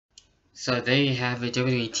So there you have it.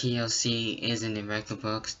 WWE TLC is in the record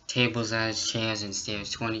books. Tables, Ladders, Chairs, and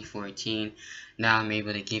Stairs 2014. Now I'm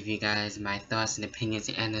able to give you guys my thoughts and opinions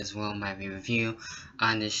and as well my review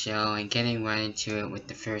on the show, and getting right into it with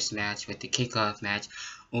the first match, with the kickoff match,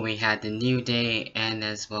 where we had the New Day, and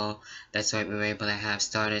as well, that's right, we were able to have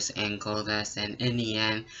Stardust and Goldust, and in the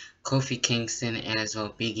end, Kofi Kingston and as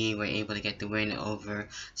well Big E were able to get the win over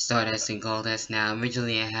Stardust and Goldust. Now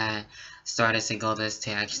originally I had Stardust and Goldust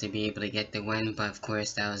to actually be able to get the win, but of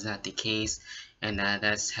course that was not the case, and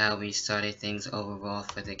that's how we started things overall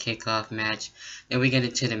for the kickoff match. Then we get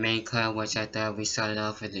into the main card, which I thought we started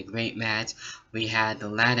off with a great match. We had the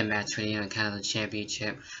ladder match for the Intercontinental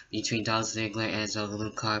Championship between Dolph Ziggler and as well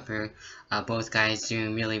Luke Harper. Both guys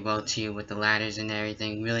doing really well too with the ladders and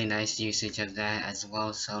everything. Really nice usage of that as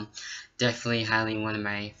well. So definitely highly one of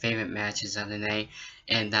my favorite matches of the night.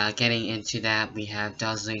 And getting into that, we have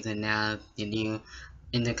Dolph Ziggler now, the new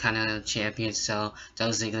Intercontinental Champion, so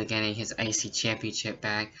Dolph Ziggler getting his IC Championship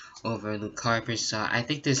back over Luke Harper. So I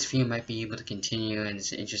think this feud might be able to continue, and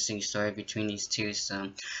it's an interesting story between these two. So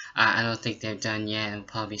I don't think they're done yet. We'll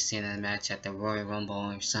probably see another match at the Royal Rumble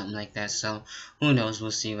or something like that. So who knows?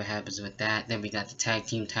 We'll see what happens with that. Then we got the tag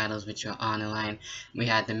team titles, which are on the line. We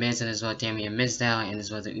had the Miz and as well Damien Mizdow and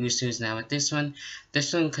as well the Usos. Now with this one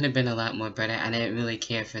could have been a lot more better. I didn't really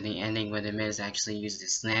care for the ending where the Miz actually used the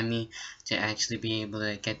Slammy to actually be able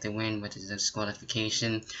to get the win with the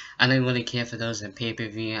disqualification. I don't really care for those on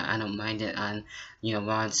pay-per-view. I don't mind it on,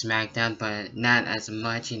 Raw and SmackDown, but not as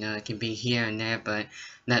much. It can be here and there, but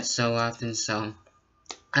not so often. So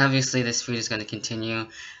obviously this feud is going to continue,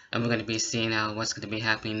 and we're going to be seeing what's going to be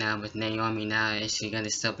happening now with Naomi. Now is she going to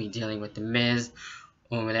still be dealing with the Miz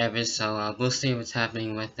or whatever? So we'll see what's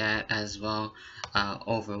happening with that as well,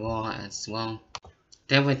 overall as well.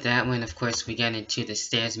 Then with that one, of course, we get into the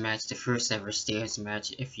stairs match, the first ever stairs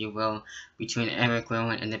match, if you will, between Eric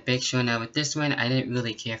Rowan and the Big Show. Now with this one, I didn't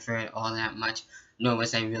really care for it all that much, nor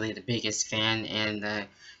was I really the biggest fan, and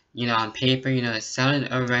on paper, it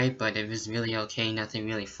sounded alright, but it was really okay, nothing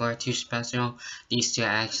really far too special. These two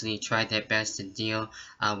actually tried their best to deal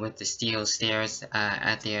with the steel stairs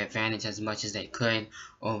at their advantage as much as they could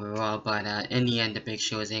overall, but in the end, the Big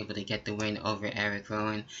Show was able to get the win over Eric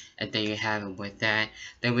Rowan, and there you have it with that.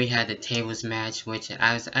 Then we had the tables match, which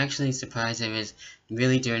I was actually surprised it was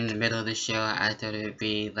really during the middle of the show. I thought it would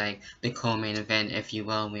be like the co-main event, if you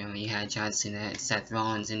will. We only had John Cena and Seth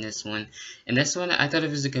Rollins in this one. In this one, I thought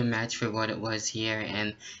it was a good match for what it was here,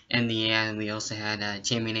 and in the end, we also had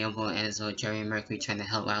Jamie Noble and as well Jerry Mercury trying to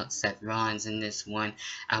help out Seth Rollins in this one.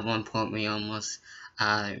 At one point, we almost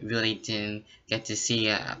really didn't get to see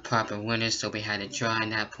a proper winner, so we had a draw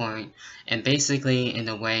in that point. And basically, in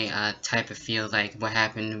a way, type of feel like what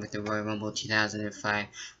happened with the Royal Rumble 2005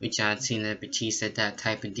 with John Cena, Batista, that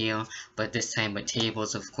type of deal, but this time with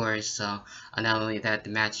tables, of course. So not only that, the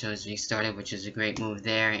match was restarted, which is a great move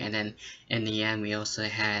there, and then in the end, we also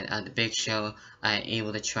had the Big Show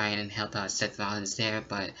able to try and help out Seth Rollins there,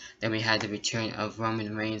 but then we had the return of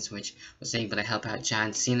Roman Reigns, which was able to help out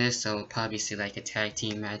John Cena, so we'll probably see like a tag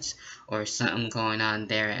team match or something going on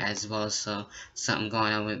there as well. So something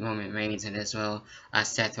going on with Roman Reigns and as well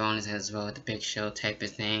Seth Rollins as well, the Big Show type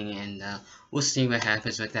of thing, and we'll see what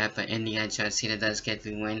happens with that. But in the end, John Cena does get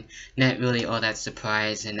the win. Not really all that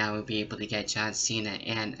surprised, and now we'll be able to get John Cena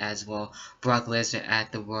and as well Brock Lesnar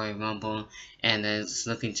at the Royal Rumble, and it's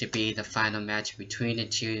looking to be the final match between the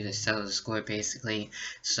two to settle the score basically.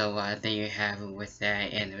 So there you have it with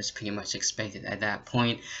that, and it was pretty much expected at that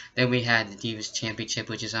point. Then we had the Divas Championship,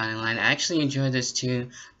 which is on the line. I actually enjoyed this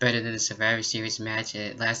too better than the Survivor Series match.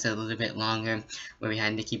 It lasted a little bit longer, where we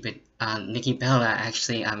had Nikki Bella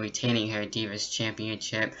actually retaining her Divas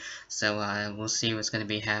Championship. So we'll see what's going to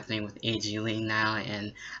be happening with AJ Lee now,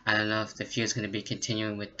 and I don't know if the feud is going to be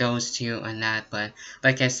continuing with those two or not, but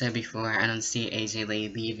like I said before, I don't see AJ Lee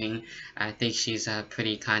leaving. I think she's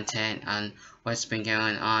pretty content on what's been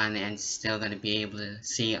going on and still going to be able to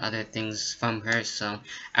see other things from her, so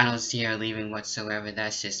I don't see her leaving whatsoever.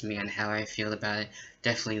 That's just me on how I feel about it.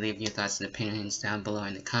 Definitely leave your thoughts and opinions down below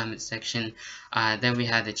in the comment section. Then we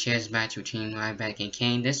had the chairs match between Ryback and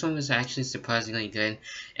Kane. This one was actually surprisingly good,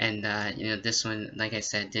 and this one, like I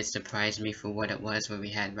said, did surprise me for what it was, where we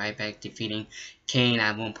had Ryback defeating Kane.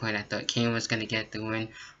 At one point I thought Kane was going to get the win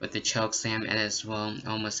with the chokeslam, and as well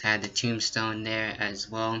almost had the tombstone there as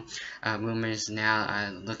well. Rumors now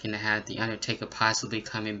are looking to have the Undertaker possibly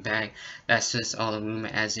coming back. That's just all a rumor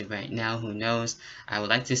as of right now. Who knows? I would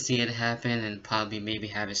like to see it happen and probably maybe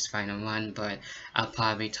have his final run, but I'll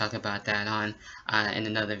probably talk about that on in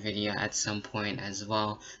another video at some point as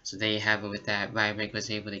well. So there you have it with that. Ryback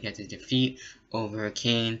was able to get the defeat over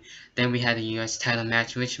Kane. Then we had the US title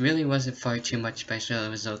match, which really wasn't far too much special. It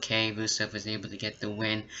was okay. Rusev was able to get the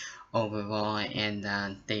win overall, and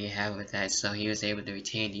there you have it with that. So he was able to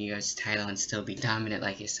retain the US title and still be dominant,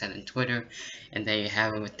 like he said on Twitter, and there you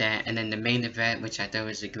have it with that. And then the main event, which I thought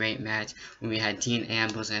was a great match, when we had Dean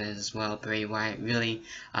Ambrose in it as well, Bray Wyatt really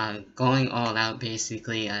going all out,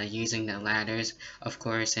 basically using the ladders, of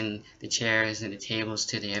course, and the chairs and the tables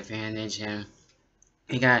to their advantage. And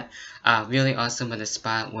we got really awesome with a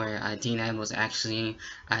spot where Dean Ambrose actually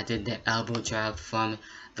did the elbow drop from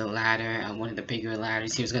the ladder, one of the bigger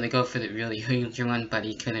ladders. He was going to go for the really huge one, but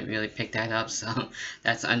he couldn't really pick that up, so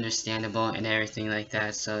that's understandable and everything like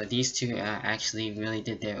that. So these two actually really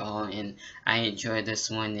did their all, and I enjoyed this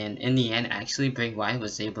one. And in the end, actually, Bray Wyatt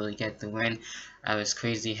was able to get the win. It was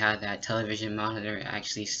crazy how that television monitor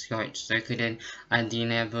actually short-circuited on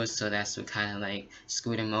Dean Ambrose, so that's what kind of like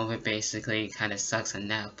screwed him over, basically. Kind of sucks on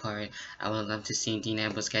that part. I would love to see Dean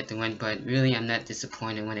Ambrose get the win, but really I'm not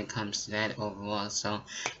disappointed when it comes to that overall. So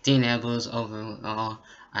Dean Ambrose overall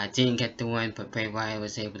didn't get the win, but Bray Wyatt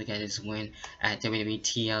was able to get his win at WWE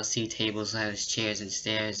TLC tables, ladders, chairs, and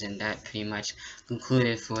stairs, and that pretty much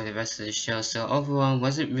concluded for the rest of the show. So overall,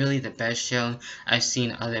 wasn't really the best show. I've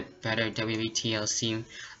seen other better WWE TLC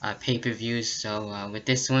pay-per-views, so with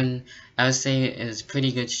this one, I would say it was a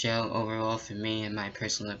pretty good show overall for me, in my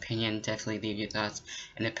personal opinion. Definitely leave your thoughts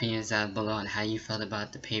and opinions down below on how you felt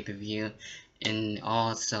about the pay-per-view. And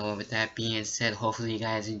also, with that being said, hopefully you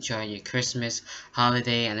guys enjoy your Christmas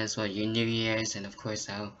holiday and as well your New Year's, and of course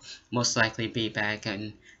I'll most likely be back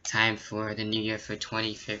in time for the New Year for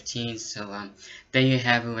 2015. So there you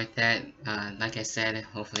have it with that. Like I said,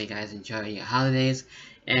 hopefully you guys enjoy your holidays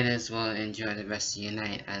and as well enjoy the rest of your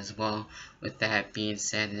night as well. With that being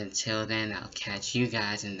said, and until then, I'll catch you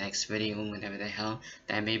guys in the next video, whenever the hell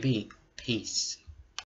that may be. Peace.